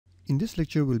In this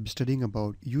lecture, we'll be studying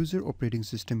about user operating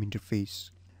system interface.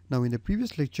 Now, in the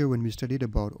previous lecture, when we studied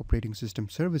about operating system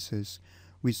services,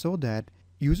 we saw that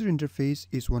user interface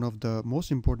is one of the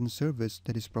most important service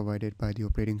that is provided by the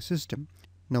operating system.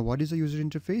 Now, what is a user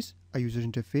interface? A user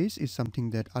interface is something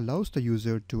that allows the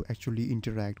user to actually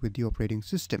interact with the operating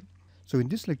system. So in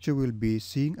this lecture, we'll be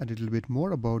seeing a little bit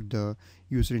more about the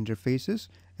user interfaces,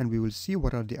 and we will see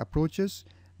what are the approaches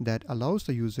that allows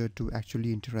the user to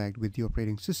actually interact with the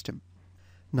operating system.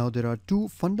 Now, there are two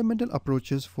fundamental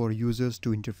approaches for users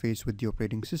to interface with the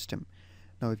operating system.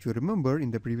 Now, if you remember, in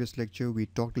the previous lecture, we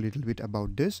talked a little bit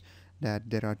about this, that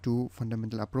there are two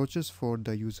fundamental approaches for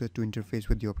the user to interface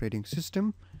with the operating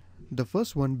system. The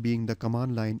first one being the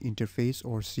command line interface,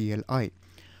 or CLI.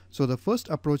 So the first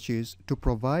approach is to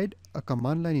provide a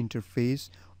command line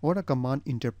interface or a command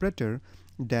interpreter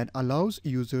that allows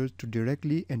users to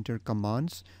directly enter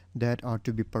commands that are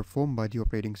to be performed by the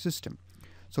operating system.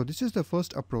 So this is the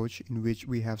first approach, in which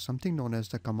we have something known as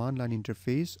the command line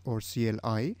interface, or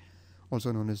CLI,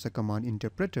 also known as the command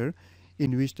interpreter,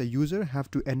 in which the user have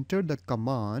to enter the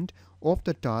command of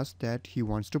the task that he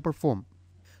wants to perform.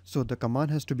 So the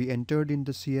command has to be entered in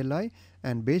the CLI,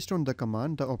 and based on the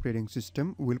command, the operating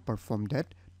system will perform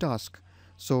that task.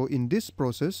 So in this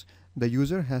process, the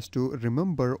user has to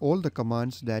remember all the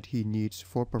commands that he needs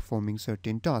for performing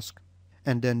certain tasks.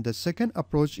 And then the second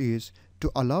approach is to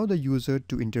allow the user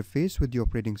to interface with the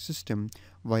operating system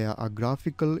via a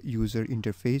graphical user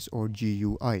interface, or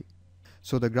GUI.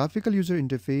 So the graphical user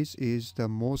interface is the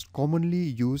most commonly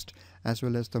used as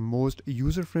well as the most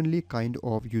user-friendly kind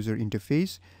of user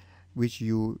interface which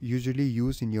you usually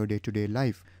use in your day-to-day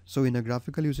life. So in a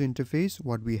graphical user interface,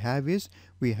 what we have is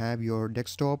we have your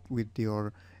desktop with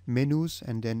your menus,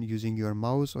 and then using your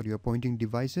mouse or your pointing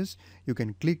devices, you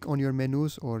can click on your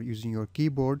menus, or using your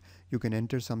keyboard, you can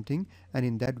enter something, and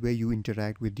in that way you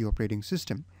interact with the operating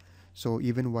system. So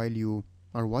even while you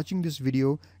are watching this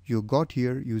video, you got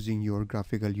here using your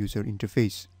graphical user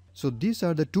interface. So these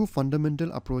are the two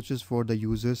fundamental approaches for the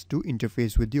users to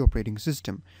interface with the operating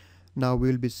system. Now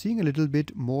we'll be seeing a little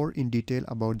bit more in detail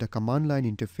about the command line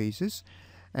interfaces,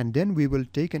 and then we will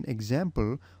take an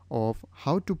example of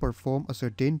how to perform a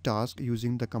certain task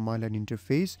using the command line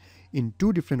interface in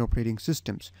two different operating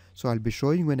systems. So I'll be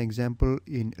showing you an example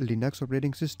in Linux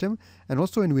operating system and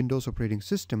also in Windows operating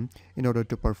system in order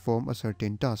to perform a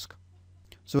certain task.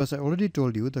 So as I already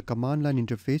told you, the command line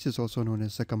interface is also known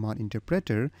as a command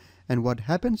interpreter, and what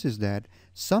happens is that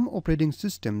some operating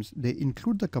systems, they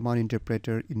include the command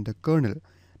interpreter in the kernel.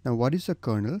 Now what is a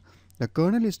kernel? The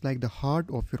kernel is like the heart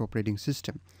of your operating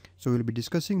system. So we'll be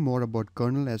discussing more about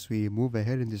kernel as we move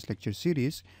ahead in this lecture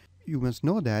series. You must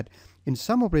know that in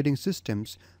some operating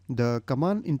systems, the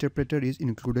command interpreter is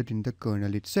included in the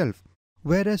kernel itself,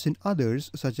 whereas in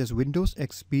others, such as Windows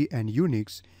XP and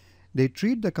Unix, they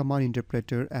treat the command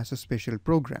interpreter as a special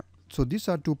program. So these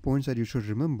are 2 points that you should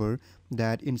remember,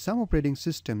 that in some operating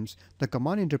systems, the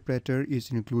command interpreter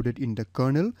is included in the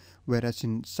kernel, whereas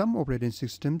in some operating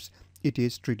systems, it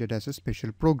is treated as a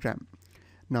special program.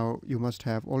 Now, you must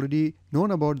have already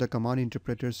known about the command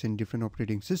interpreters in different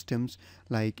operating systems.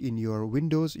 Like in your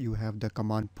Windows, you have the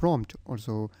command prompt,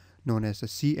 also known as a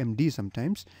CMD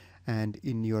sometimes. And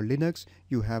in your Linux,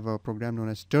 you have a program known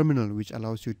as terminal, which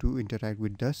allows you to interact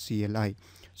with the CLI.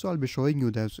 So I'll be showing you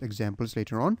those examples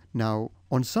later on. Now,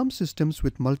 on some systems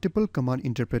with multiple command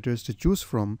interpreters to choose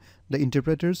from, the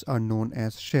interpreters are known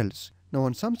as shells. Now,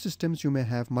 on some systems, you may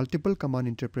have multiple command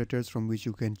interpreters from which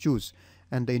you can choose,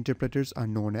 and the interpreters are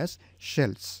known as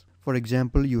shells. For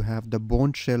example, you have the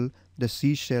Bourne shell, the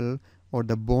C shell, or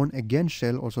the Born Again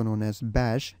shell, also known as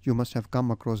Bash. You must have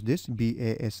come across this,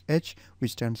 BASH,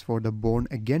 which stands for the Born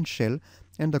Again shell,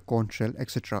 and the Corn shell,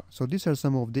 etc. So these are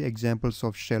some of the examples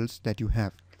of shells that you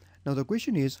have. Now the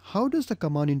question is, how does the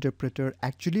command interpreter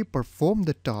actually perform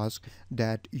the task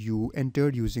that you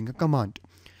entered using a command?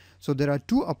 So there are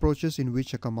two approaches in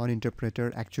which a command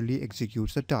interpreter actually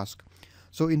executes a task.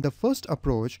 So in the first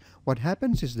approach, what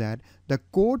happens is that the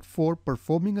code for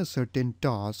performing a certain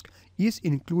task is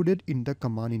included in the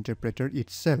command interpreter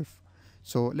itself.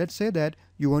 So let's say that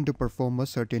you want to perform a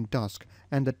certain task,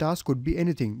 and the task could be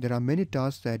anything. There are many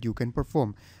tasks that you can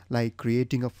perform, like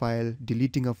creating a file,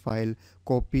 deleting a file,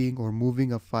 copying or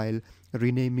moving a file,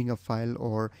 renaming a file,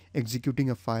 or executing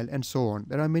a file, and so on.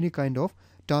 There are many kind of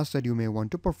tasks that you may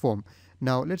want to perform.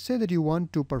 Now let's say that you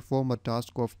want to perform a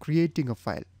task of creating a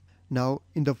file. Now,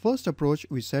 in the first approach,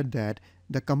 we said that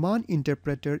the command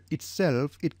interpreter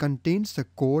itself, it contains the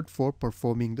code for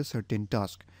performing the certain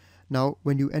task. Now,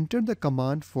 when you enter the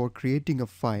command for creating a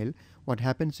file, what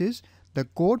happens is the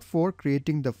code for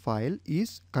creating the file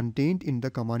is contained in the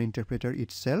command interpreter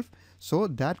itself, so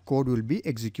that code will be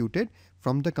executed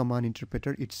from the command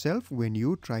interpreter itself when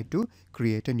you try to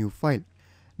create a new file.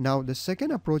 Now the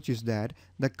second approach is that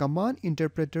the command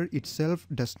interpreter itself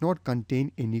does not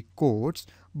contain any codes,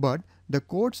 but the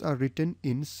codes are written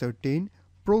in certain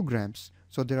programs.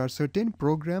 So there are certain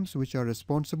programs which are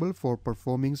responsible for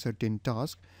performing certain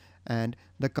tasks, and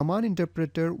the command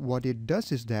interpreter, what it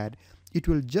does is that it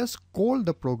will just call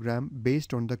the program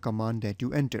based on the command that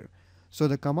you enter. So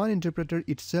the command interpreter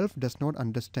itself does not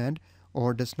understand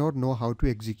or does not know how to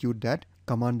execute that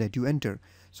command that you enter.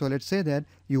 So let's say that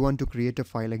you want to create a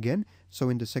file again. So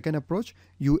in the second approach,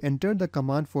 you enter the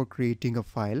command for creating a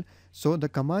file. So the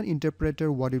command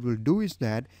interpreter, what it will do is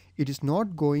that it is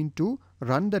not going to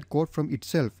run that code from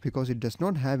itself because it does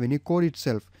not have any code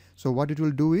itself. So what it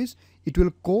will do is it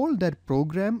will call that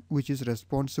program which is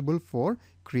responsible for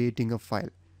creating a file.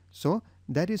 So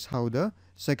that is how the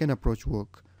second approach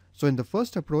works. So in the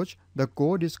first approach, the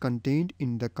code is contained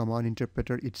in the command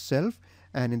interpreter itself,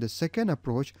 and in the second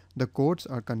approach, the codes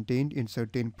are contained in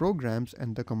certain programs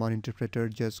and the command interpreter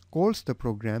just calls the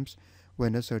programs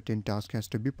when a certain task has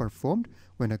to be performed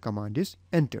when a command is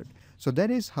entered. So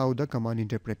that is how the command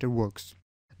interpreter works.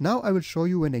 Now I will show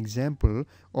you an example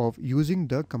of using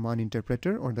the command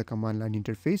interpreter or the command line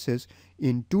interfaces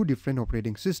in two different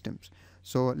operating systems.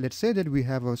 So let's say that we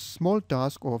have a small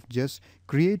task of just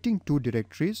creating two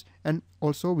directories, and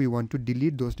also we want to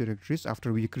delete those directories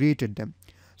after we created them.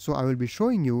 So I will be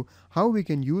showing you how we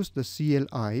can use the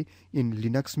CLI in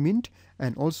Linux Mint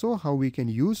and also how we can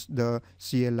use the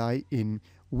CLI in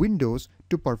Windows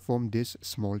to perform this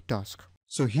small task.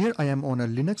 So here I am on a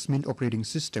Linux Mint operating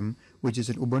system, which is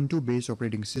an Ubuntu based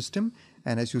operating system,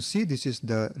 and as you see, this is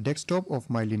the desktop of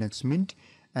my Linux Mint.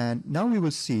 And now we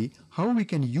will see how we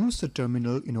can use the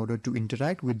terminal in order to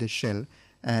interact with the shell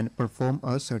and perform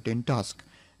a certain task.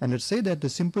 And let's say that the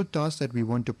simple task that we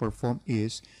want to perform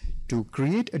is to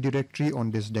create a directory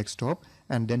on this desktop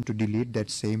and then to delete that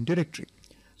same directory.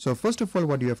 So first of all,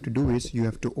 what you have to do is you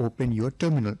have to open your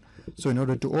terminal. So in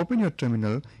order to open your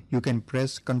terminal, you can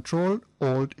press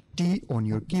Ctrl-Alt-T on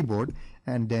your keyboard,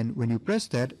 and then when you press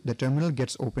that, the terminal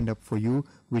gets opened up for you,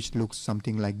 which looks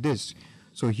something like this.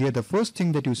 So here the first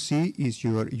thing that you see is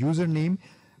your username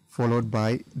followed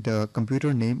by the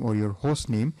computer name or your host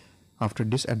name after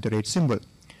this @ symbol.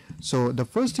 So the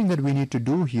first thing that we need to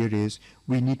do here is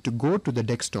we need to go to the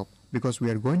desktop because we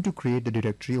are going to create the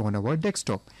directory on our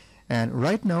desktop. And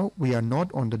right now we are not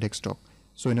on the desktop.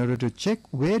 So in order to check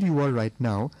where you are right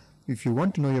now, if you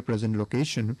want to know your present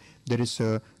location, there is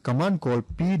a command called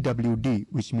pwd,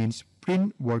 which means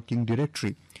print working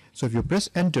directory. So if you press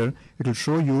enter, it will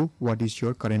show you what is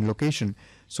your current location.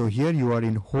 So here you are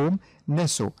in home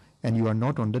Neso and you are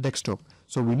not on the desktop.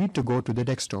 So we need to go to the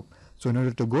desktop. So in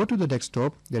order to go to the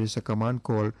desktop, there is a command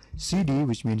called cd,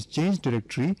 which means change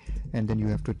directory, and then you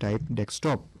have to type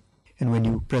desktop. And when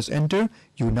you press enter,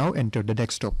 you now enter the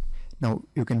desktop. Now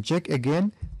you can check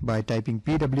again by typing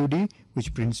pwd,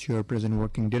 which prints your present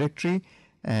working directory,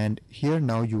 and here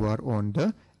now you are on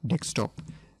the desktop.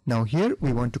 Now here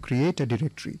we want to create a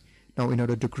directory. Now in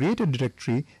order to create a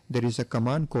directory, there is a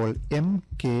command called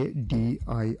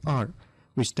mkdir,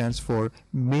 which stands for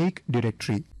make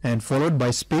directory, and followed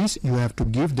by space you have to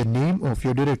give the name of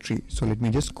your directory. So let me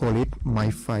just call it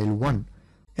myfile1,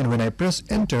 and when I press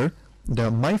enter,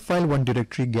 the myfile1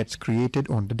 directory gets created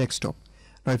on the desktop.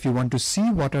 Now if you want to see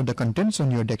what are the contents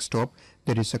on your desktop,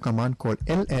 there is a command called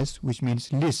ls, which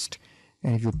means list,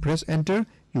 and if you press enter,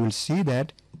 you will see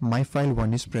that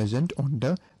myfile1 is present on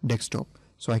the desktop.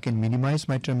 So I can minimize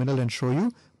my terminal and show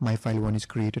you myfile1 is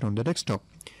created on the desktop.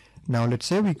 Now let's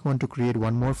say we want to create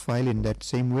one more file in that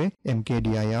same way,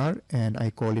 mkdir, and I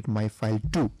call it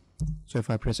myfile2. So if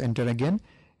I press enter again,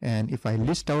 and if I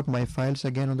list out my files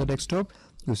again on the desktop,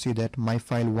 you see that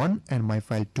myfile1 and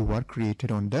myfile2 are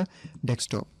created on the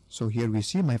desktop. So here we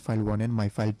see myfile1 and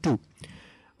myfile2.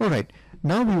 Alright,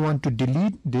 now we want to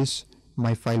delete this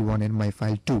myfile1 and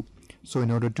myfile2. So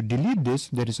in order to delete this,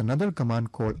 there is another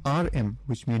command called rm,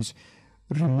 which means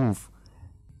remove,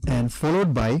 and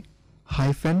followed by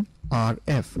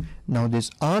 -rf. Now this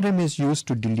rm is used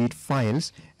to delete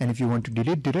files, and if you want to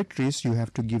delete directories, you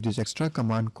have to give this extra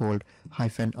command called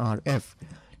 -rf,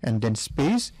 and then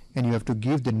space, and you have to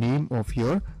give the name of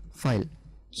your file.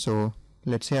 So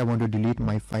let's say I want to delete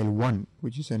myfile1,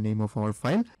 which is the name of our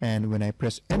file, and when I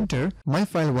press enter,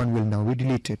 myfile1 will now be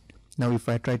deleted. Now if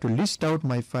I try to list out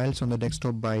my files on the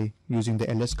desktop by using the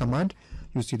ls command,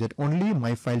 you see that only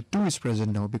myfile2 is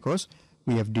present now because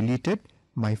we have deleted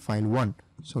myfile1.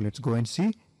 So let's go and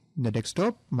see in the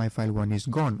desktop, my file 1 is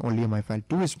gone, only my file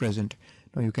 2 is present.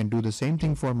 Now you can do the same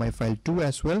thing for my file 2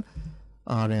 as well,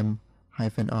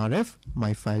 rm-rf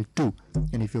my file 2,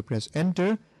 and if you press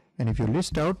enter and if you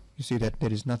list out, you see that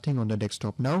there is nothing on the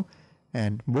desktop now,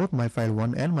 and both my file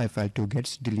 1 and my file 2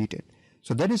 gets deleted.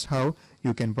 So that is how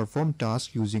you can perform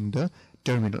tasks using the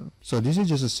terminal. So this is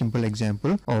just a simple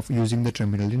example of using the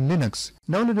terminal in Linux.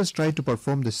 Now let us try to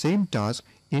perform the same task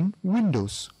in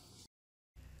Windows.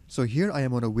 So here I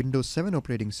am on a Windows 7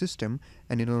 operating system,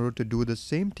 and in order to do the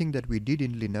same thing that we did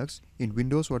in Linux, in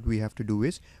Windows what we have to do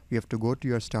is we have to go to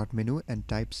your start menu and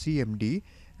type cmd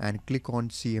and click on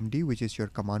cmd, which is your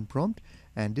command prompt,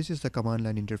 and this is the command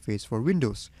line interface for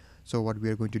Windows. So what we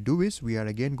are going to do is we are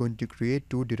again going to create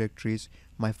two directories,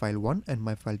 my file 1 and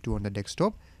my file 2 on the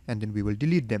desktop, and then we will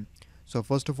delete them. So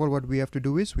first of all, what we have to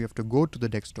do is we have to go to the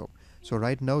desktop. So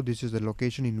right now this is the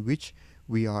location in which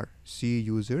we are, C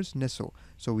users Neso.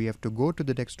 So we have to go to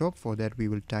the desktop. For that we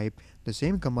will type the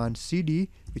same command cd,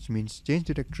 which means change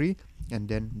directory, and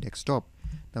then desktop.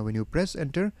 Now when you press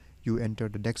enter, you enter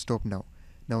the desktop now.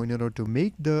 Now in order to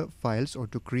make the files or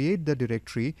to create the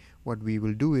directory, what we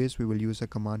will do is we will use a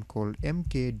command called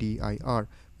mkdir,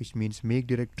 which means make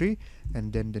directory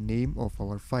and then the name of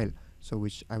our file, so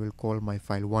which I will call my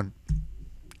file 1.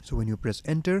 So when you press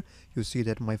enter, you see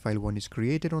that my file 1 is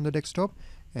created on the desktop,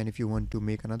 and if you want to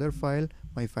make another file,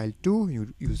 my file 2,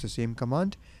 you use the same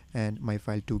command and my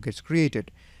file 2 gets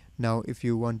created. Now if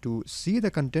you want to see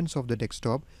the contents of the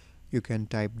desktop, you can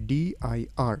type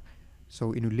dir.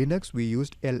 So in Linux we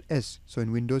used ls, so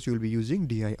in Windows you will be using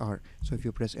dir. So if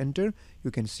you press enter,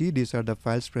 you can see these are the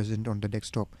files present on the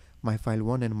desktop, my file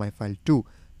 1 and my file 2,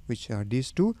 which are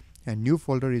these two, and new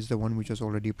folder is the one which was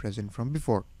already present from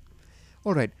before.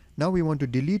 Alright, now we want to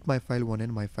delete my file 1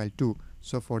 and my file 2.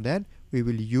 So for that we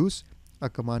will use a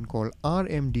command called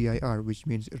rmdir, which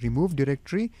means remove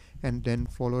directory and then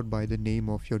followed by the name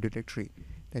of your directory,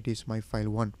 that is my file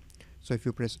 1. So if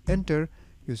you press enter,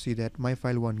 you see that my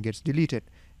file 1 gets deleted,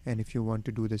 and if you want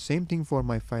to do the same thing for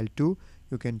my file 2,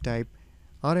 you can type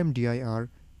rmdir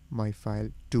my file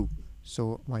 2.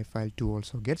 So my file 2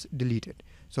 also gets deleted.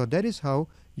 So that is how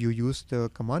you use the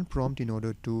command prompt in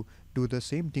order to do the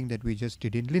same thing that we just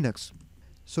did in Linux.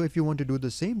 So if you want to do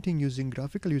the same thing using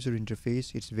graphical user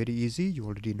interface, it's very easy. You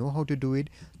already know how to do it.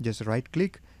 Just right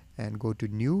click and go to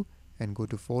new and go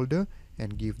to folder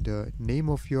and give the name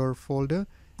of your folder,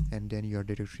 and then your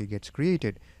directory gets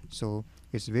created. So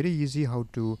it's very easy how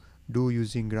to do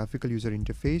using graphical user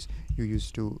interface. You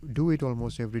used to do it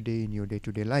almost every day in your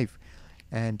day-to-day life.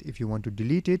 And if you want to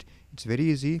delete it, it's very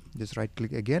easy. Just right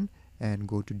click again and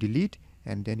go to delete,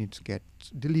 and then it gets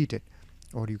deleted.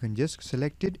 Or you can just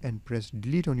select it and press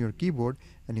delete on your keyboard,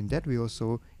 and in that way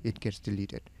also it gets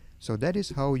deleted. So that is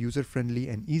how user-friendly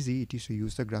and easy it is to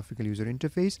use the graphical user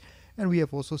interface, and we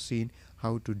have also seen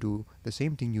how to do the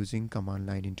same thing using command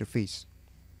line interface.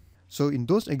 So in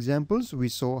those examples, we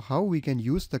saw how we can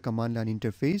use the command line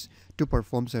interface to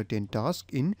perform certain tasks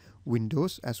in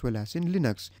Windows as well as in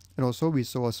Linux. And also we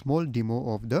saw a small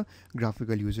demo of the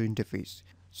graphical user interface.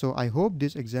 So I hope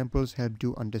these examples help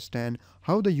you understand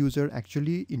how the user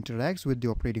actually interacts with the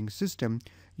operating system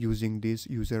using these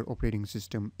user operating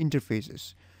system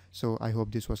interfaces. So I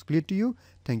hope this was clear to you.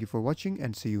 Thank you for watching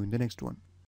and see you in the next one.